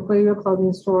are typically your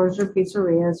clothing stores, your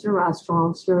pizzerias, your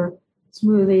restaurants, your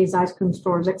smoothies, ice cream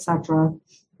stores, etc.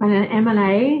 And then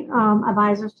M&A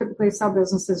advisors typically sell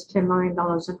businesses $10 million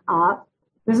and up.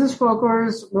 Business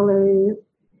brokers really,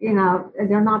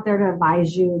 they're not there to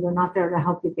advise you. They're not there to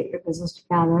help you get your business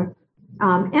together.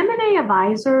 M&A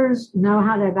advisors know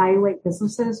how to evaluate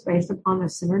businesses based upon the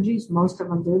synergies. Most of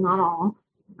them do, not all.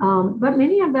 But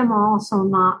many of them are also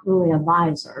not really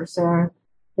advisors.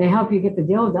 They help you get the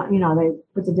deal done. They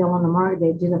put the deal on the market.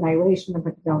 They do the valuation. They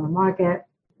put the deal on the market.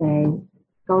 They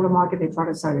go to market. They try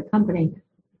to start a company.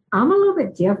 I'm a little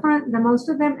bit different than most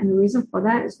of them. And the reason for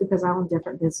that is because I own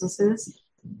different businesses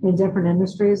in different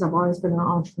industries. I've always been an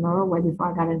entrepreneur way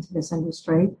before I got into this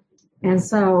industry. And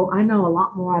so I know a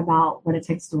lot more about what it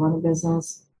takes to run a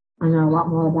business. I know a lot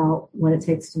more about what it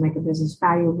takes to make a business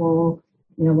valuable,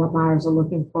 what buyers are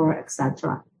looking for,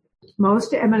 etc.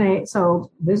 Most M&A, so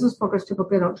business brokers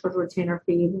typically don't charge a retainer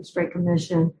fee, even straight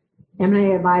commission.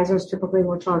 M&A advisors typically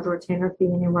will charge a retainer fee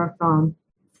anywhere from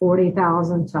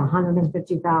 $40,000 to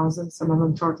 $150,000. Some of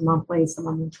them charge monthly, some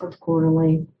of them charge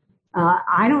quarterly.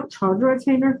 I don't charge a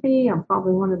retainer fee. I'm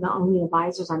probably one of the only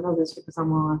advisors. I know this because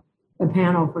I'm on the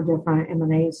panel for different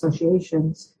M&A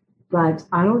associations, but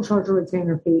I don't charge a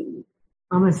retainer fee.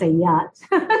 I'm going to say yet,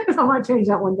 because I might change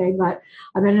that one day, but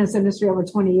I've been in this industry over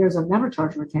 20 years. I've never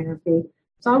charged a retainer fee.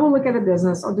 So I will look at a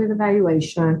business. I'll do the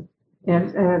valuation.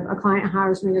 If a client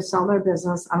hires me to sell their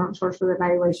business, I don't charge for the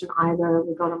valuation either.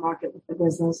 We go to market with the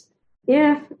business.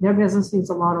 If their business needs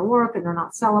a lot of work and they're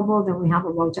not sellable, then we have a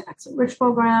Road to Exit Rich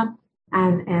program.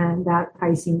 And that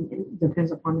pricing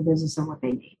depends upon the business and what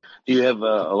they need. Do you have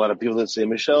a lot of people that say,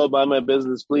 Michelle, buy my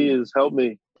business, please help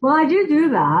me? Well, I do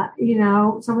that,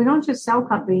 so we don't just sell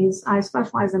companies. I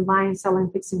specialize in buying, selling,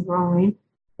 fixing, growing.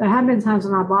 There have been times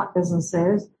when I bought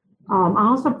businesses. I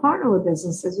also partner with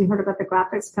businesses. You heard about the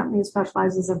graphics company that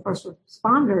specializes in first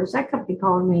responders. That company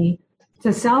called me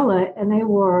to sell it, and they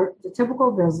were the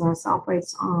typical business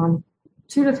operates on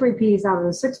 2 to 3 Ps out of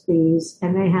the 6 Ps,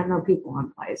 and they had no people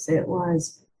in place. It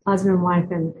was husband, wife,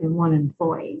 and one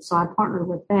employee. So I partnered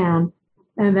with them,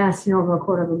 investing over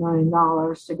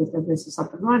 $250,000 to get their business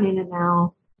up and running, and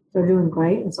now they're doing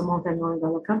great. It's a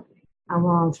multi-million-dollar company, and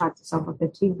we're on track to sell for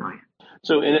 $15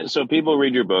 million. So people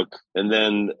read your book, and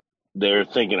then they're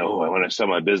thinking, oh, I want to sell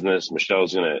my business.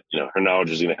 Michelle's going to, her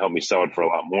knowledge is going to help me sell it for a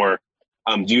lot more.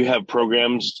 Do you have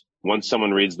programs once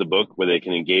someone reads the book where they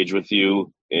can engage with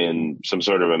you in some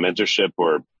sort of a mentorship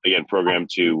or, again, program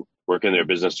to work in their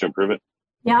business to improve it?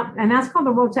 Yeah, and that's called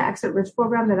the Road to Exit Rich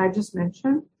program that I just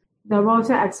mentioned. The Road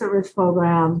to Exit Rich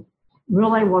program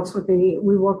really works with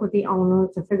we work with the owner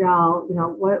to figure out,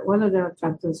 what are their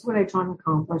objectives, what are they trying to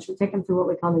accomplish. We take them through what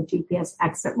we call the GPS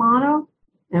exit model,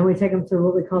 and we take them through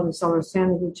what we call the seller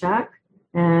sanity check,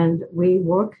 and we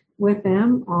work with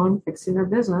them on fixing their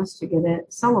business to get it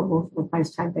sellable for the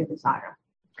price tag they desire.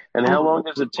 And how long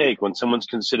does it take when someone's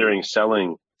considering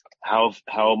selling? How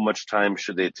much time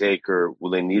should they take, or will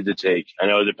they need to take? I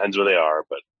know it depends where they are,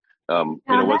 but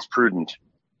what's prudent?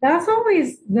 That's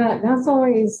always the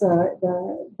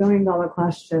 $1 billion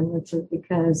question, Richard,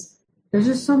 because there's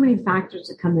just so many factors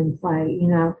that come in play.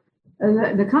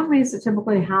 The companies that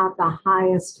typically have the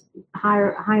highest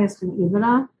in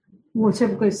EBITDA will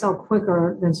typically sell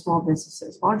quicker than small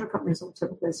businesses. Larger companies will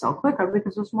typically sell quicker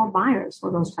because there's more buyers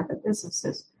for those type of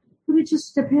businesses. But it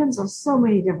just depends on so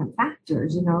many different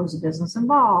factors. Is the business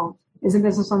involved? Is the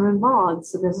business owner involved?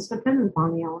 Is the business dependent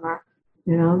upon the owner?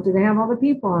 Do they have all the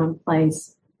people in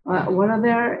place? What are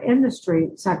their industry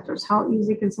sectors? How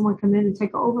easy can someone come in and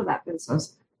take over that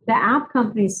business? The app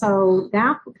company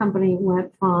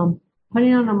went from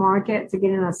putting on the market to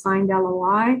getting a signed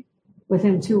LOI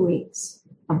within 2 weeks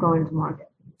of going to market.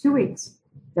 2 weeks.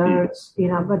 There's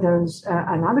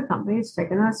another company, it's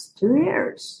taken us 2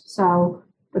 years. So,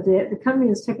 but the company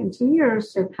has taken 2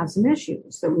 years to have some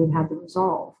issues that we've had to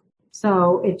resolve.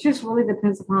 So it just really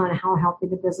depends upon how healthy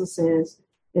the business is.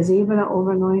 Is EBITDA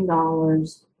over $1 million?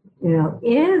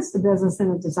 Is the business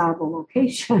in a desirable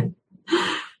location?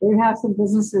 We have some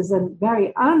businesses in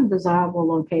very undesirable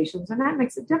locations, and that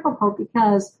makes it difficult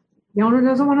because the owner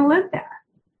doesn't want to live there.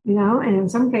 And in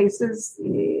some cases,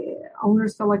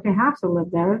 owners feel like they have to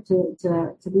live there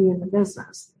to be in the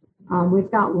business. We've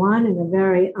got one in a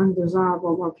very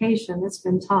undesirable location that's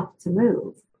been tough to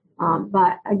move.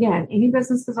 But again, any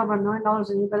businesses over $1 million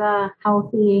in EBITDA,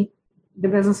 healthy, the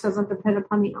business doesn't depend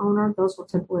upon the owner, those will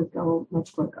typically go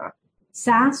much quicker.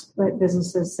 SaaS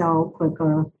businesses sell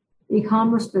quicker.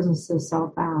 E-commerce businesses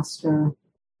sell faster.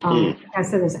 Like I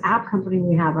said, this app company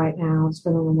we have right now has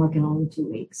been on the market only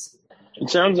 2 weeks. It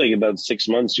sounds like about 6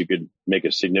 months you could make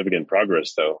a significant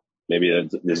progress, though. Maybe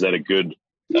is that a good,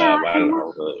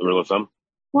 rule of thumb?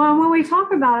 Well, when we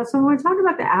talk about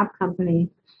the app company,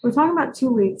 we're talking about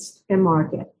 2 weeks in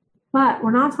market. But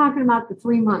we're not talking about the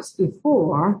 3 months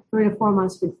before, 3 to 4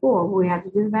 months before, where we had to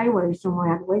do the valuation, we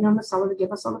had to wait on the seller to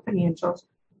give us all the financials,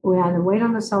 we had to wait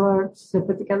on the seller to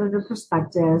put together the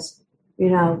prospectus.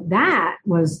 That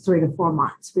was 3 to 4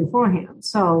 months beforehand.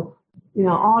 So,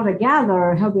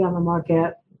 altogether, he'll be on the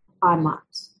market 5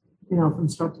 months, from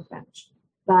start to finish.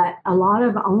 But a lot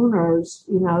of owners,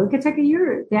 it could take a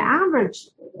year. The average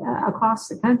across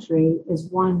the country is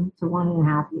 1 to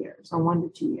 1.5 years, or 1 to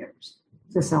 2 years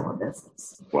to sell a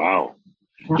business. Wow.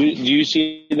 Yeah. Do you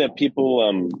see that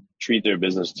people treat their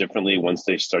business differently once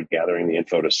they start gathering the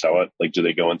info to sell it? Like, do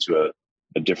they go into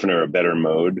a different or a better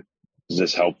mode? Does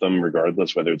this help them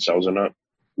regardless whether it sells or not?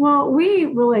 Well, we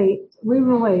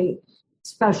really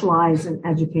specialize in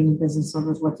educating business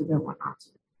owners what to do and what not to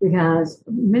do, because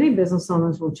many business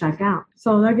owners will check out.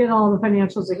 So they'll get all the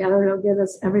financials together, they'll give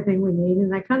us everything we need,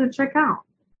 and they kind of check out.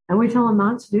 And we tell them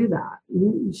not to do that.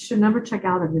 You should never check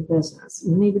out of your business.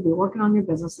 You need to be working on your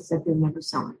business as if you're never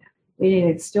selling it. You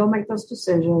need to still make those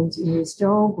decisions. You need to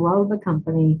still grow the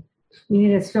company. You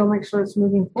need to still make sure it's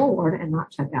moving forward and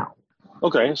not check out.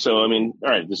 Okay. So, all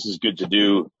right, this is good to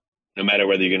do no matter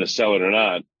whether you're going to sell it or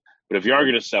not. But if you are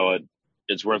going to sell it,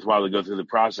 it's worthwhile to go through the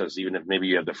process, even if maybe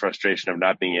you have the frustration of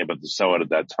not being able to sell it at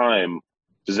that time.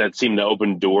 Does that seem to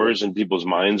open doors in people's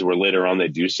minds where later on they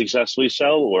do successfully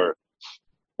sell? Or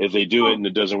if they do it and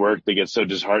it doesn't work, they get so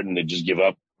disheartened they just give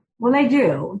up Well, they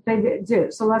do. They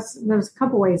do. So there's a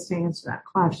couple ways to answer that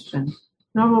question.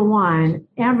 Number one,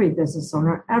 every business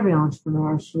owner, every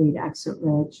entrepreneur should read Exit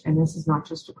Rich. And this is not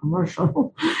just a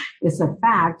commercial. It's a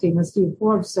fact. Even Steve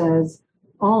Forbes says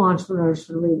all entrepreneurs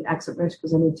should read Exit Rich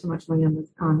because they leave too much money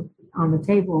on the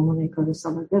table when they go to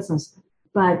sell their business.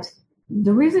 But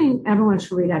the reason everyone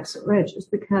should read Exit Rich is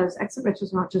because Exit Rich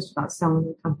is not just about selling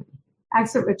your company.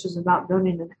 Exit Rich is about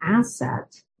building an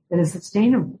asset that is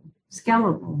sustainable,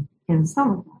 scalable, and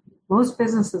sellable. Most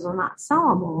businesses are not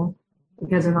sellable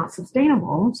because they're not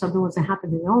sustainable. Something was to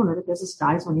happen to the owner, the business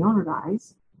dies when the owner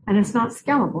dies, and it's not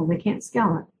scalable. They can't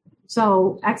scale it.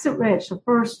 So Exit Rich, the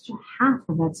first half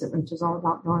of Exit Rich is all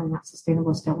about building that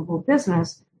sustainable, scalable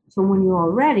business. So when you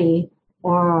are ready,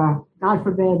 or God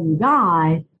forbid you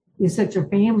die, you set your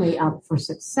family up for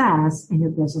success and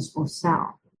your business will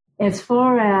sell. As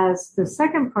far as the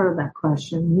second part of that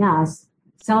question, yes,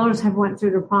 sellers have went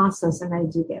through the process and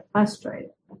they do get frustrated.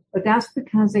 But that's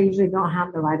because they usually don't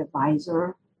have the right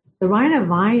advisor. The right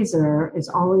advisor is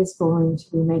always going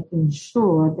to be making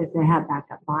sure that they have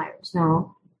backup buyers.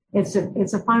 Now, it's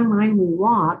a fine line we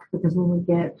walk because when we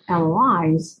get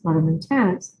LOIs, letter of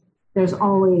intent, there's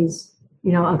always,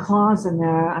 a clause in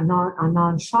there, a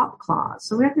non-shop clause.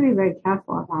 So we have to be very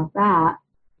careful about that.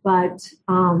 But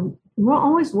we're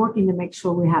always working to make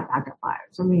sure we have backup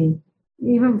buyers. I mean,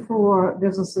 even for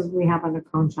businesses we have under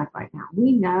contract right now,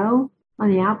 we know on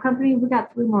the out company, we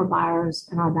got 3 more buyers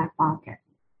in our back pocket.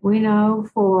 We know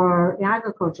for the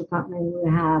agriculture company, we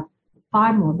have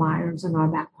 5 more buyers in our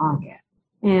back pocket.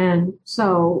 And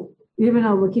so even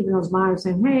though we're keeping those buyers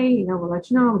saying, hey, we'll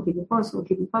let you know, we'll keep you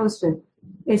posted,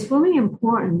 it's really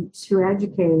important to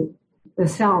educate the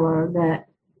seller that,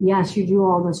 yes, you do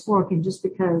all this work, and just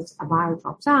because a buyer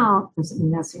drops out doesn't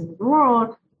mean that's the end of the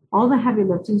world. All the heavy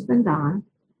lifting's been done.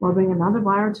 We'll bring another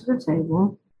buyer to the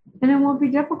table, and it won't be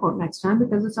difficult next time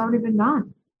because it's already been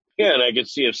done. Yeah, and I could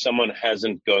see if someone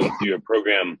hasn't gone through your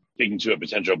program speaking to a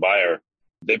potential buyer,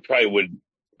 they probably would,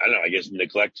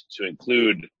 neglect to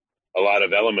include a lot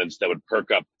of elements that would perk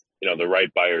up, the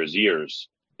right buyer's ears.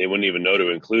 They wouldn't even know to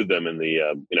include them in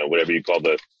the, whatever you call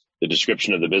the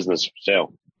description of the business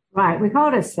sale. Right. We call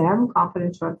it a SIM,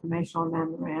 confidential informational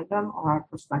memorandum, or a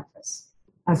prospectus.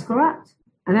 That's correct.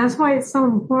 And that's why it's so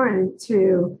important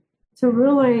to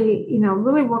really,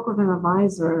 really work with an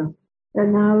advisor that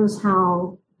knows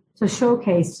how to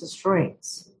showcase the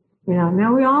strengths.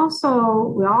 Now we don't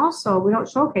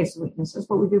showcase the weaknesses,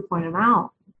 but we do point them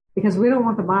out because we don't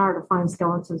want the buyer to find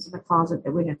skeletons in the closet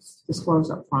that we didn't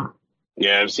disclose up front.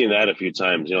 Yeah, I've seen that a few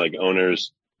times, like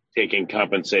owners taking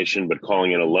compensation, but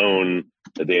calling it a loan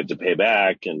that they have to pay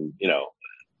back and,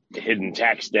 hidden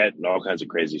tax debt and all kinds of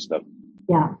crazy stuff.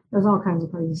 Yeah, there's all kinds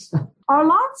of crazy stuff. Our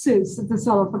lawsuits that the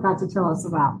seller forgot to tell us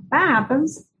about. That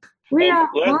happens. We have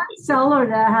one seller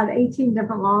that had 18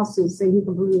 different lawsuits that he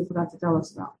completely forgot to tell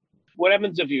us about. What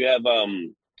happens if you have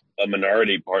a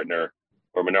minority partner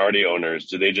or minority owners?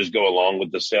 Do they just go along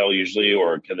with the sale usually,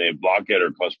 or can they block it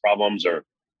or cause problems? Or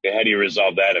how do you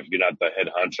resolve that if you're not the head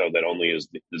honcho that only is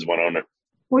one owner?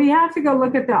 Well, you have to go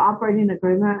look at the operating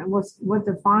agreement and what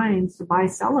defines the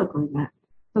buy-sell agreement.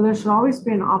 So there should always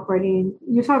be an operating.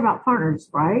 You're talking about partners,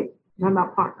 right? You're talking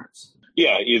about partners.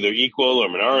 Yeah, either equal or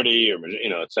minority or,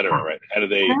 et cetera, right? How do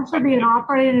they? There should be an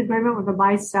operating agreement with a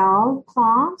buy-sell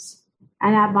clause.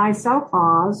 And that buy-sell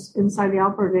clause inside the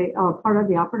operating part of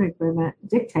the operating agreement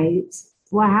dictates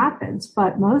what happens.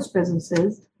 But most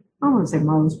businesses, I don't want to say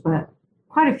most, but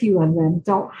quite a few of them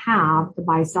don't have the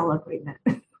buy-sell agreement.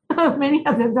 Many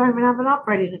of them don't even have an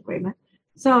operating agreement.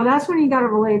 So that's when you got to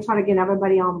really try to get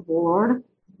everybody on board.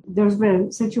 There's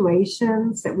been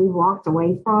situations that we walked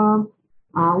away from.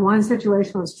 One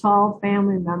situation was 12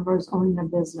 family members owning a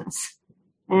business,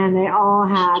 and they all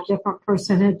had different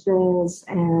percentages,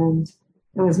 and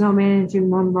there was no managing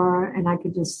member, and I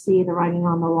could just see the writing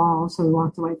on the wall, so we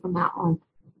walked away from that one.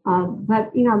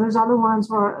 But, there's other ones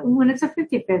where when it's a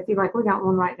 50-50, like we got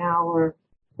one right now where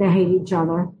they hate each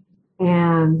other,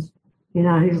 and,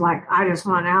 he's like, I just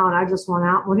want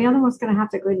out. Well, the other one's going to have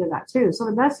to agree to that too. So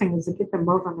the best thing is to get them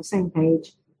both on the same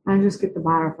page and just get the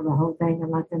buyer for the whole thing and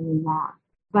let them move on.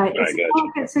 But it's a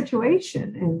delicate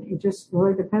situation, and it just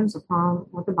really depends upon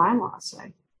what the bylaws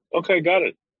say. Okay, got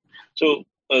it. So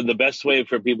the best way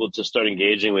for people to start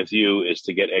engaging with you is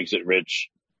to get Exit Rich.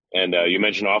 And you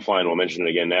mentioned offline. We'll mention it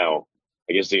again now.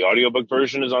 I guess the audiobook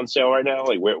version is on sale right now.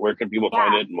 Like where can people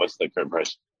find it, and what's the current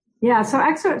price? Yeah, so I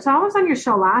was on your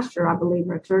show last year, I believe,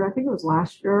 Richard. I think it was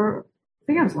last year.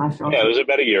 Yeah, it was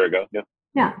about a year ago.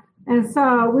 Yeah. And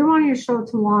so we were on your show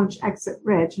to launch Exit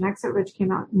Rich, and Exit Rich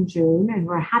came out in June, and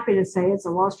we're happy to say it's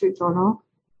a Wall Street Journal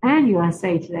and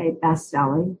USA Today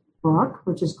best-selling. book,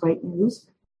 which is great news.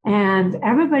 And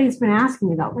everybody's been asking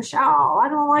me though, Michelle, I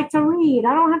don't like to read.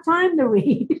 I don't have time to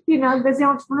read. Busy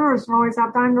entrepreneurs don't always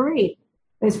have time to read.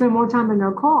 They spend more time in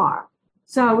their car.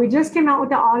 So we just came out with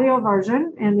the audio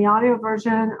version, and the audio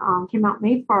version came out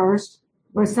May 1st.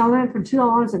 We're selling it for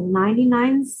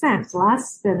 $2.99,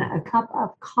 less than a cup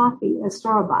of coffee at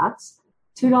Starbucks,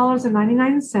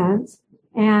 $2.99.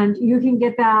 And you can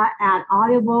get that at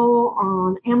Audible,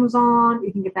 on Amazon.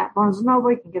 You can get that at Barnes &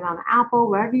 Noble. You can get it on Apple,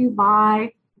 wherever you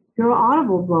buy your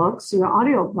Audible books, your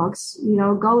audio books,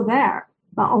 go there.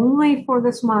 But only for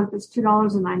this month, it's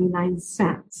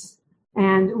 $2.99.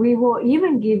 And we will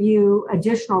even give you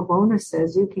additional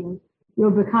bonuses.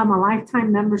 You'll become a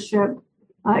lifetime membership.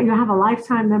 You'll have a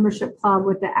lifetime membership club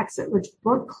with the Exit Rich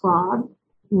Book Club,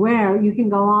 where you can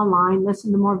go online,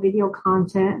 listen to more video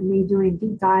content, and me doing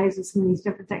deep dives of some of these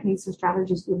different techniques and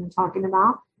strategies we've been talking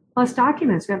about, plus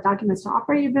documents. We have documents to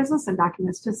operate your business and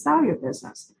documents to sell your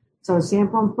business. So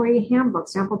sample employee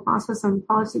handbooks, sample process and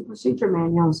policy procedure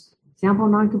manuals, sample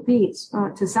non-competes.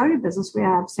 To sell your business, we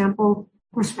have sample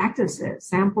prospectuses,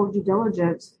 sample due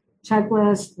diligence,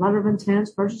 checklists, letter of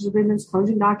intents, purchase agreements,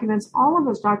 closing documents. All of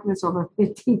those documents over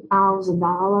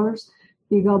 $50,000.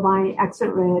 You go buy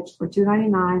Exit Rich for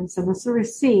 $2.99, send us a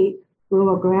receipt. We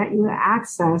will grant you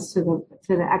access to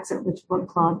the Exit Rich Book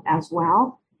Club as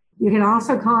well. You can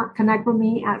also connect with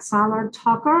me at Siler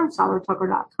Tucker,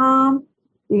 SilerTucker.com.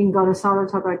 You can go to Siler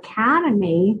Tucker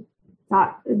Academy,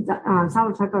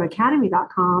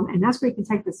 SilerTuckerAcademy.com, and that's where you can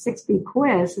take the 6B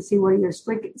quiz to see what are your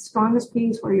strongest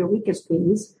P's, what are your weakest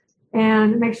P's.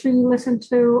 And make sure you listen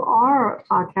to our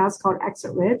podcast called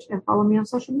Exit Rich and follow me on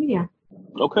social media.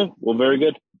 Okay. Well, very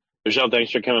good. Michelle,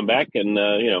 thanks for coming back. And,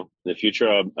 in the future,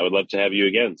 I would love to have you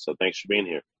again. So thanks for being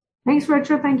here. Thanks,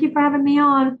 Richard. Thank you for having me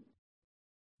on.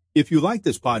 If you like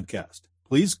this podcast,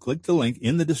 please click the link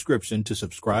in the description to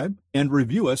subscribe and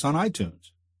review us on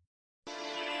iTunes.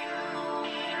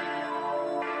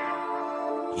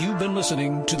 You've been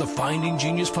listening to the Finding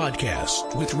Genius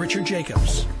podcast with Richard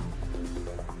Jacobs.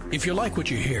 If you like what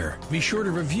you hear, be sure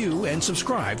to review and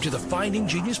subscribe to the Finding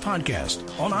Genius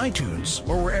podcast on iTunes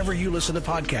or wherever you listen to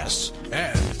podcasts.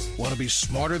 And want to be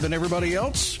smarter than everybody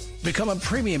else? Become a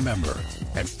premium member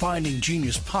at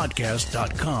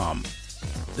FindingGeniusPodcast.com.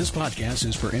 This podcast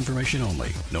is for information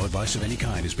only. No advice of any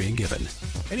kind is being given.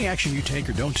 Any action you take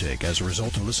or don't take as a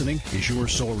result of listening is your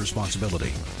sole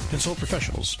responsibility. Consult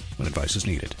professionals when advice is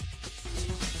needed.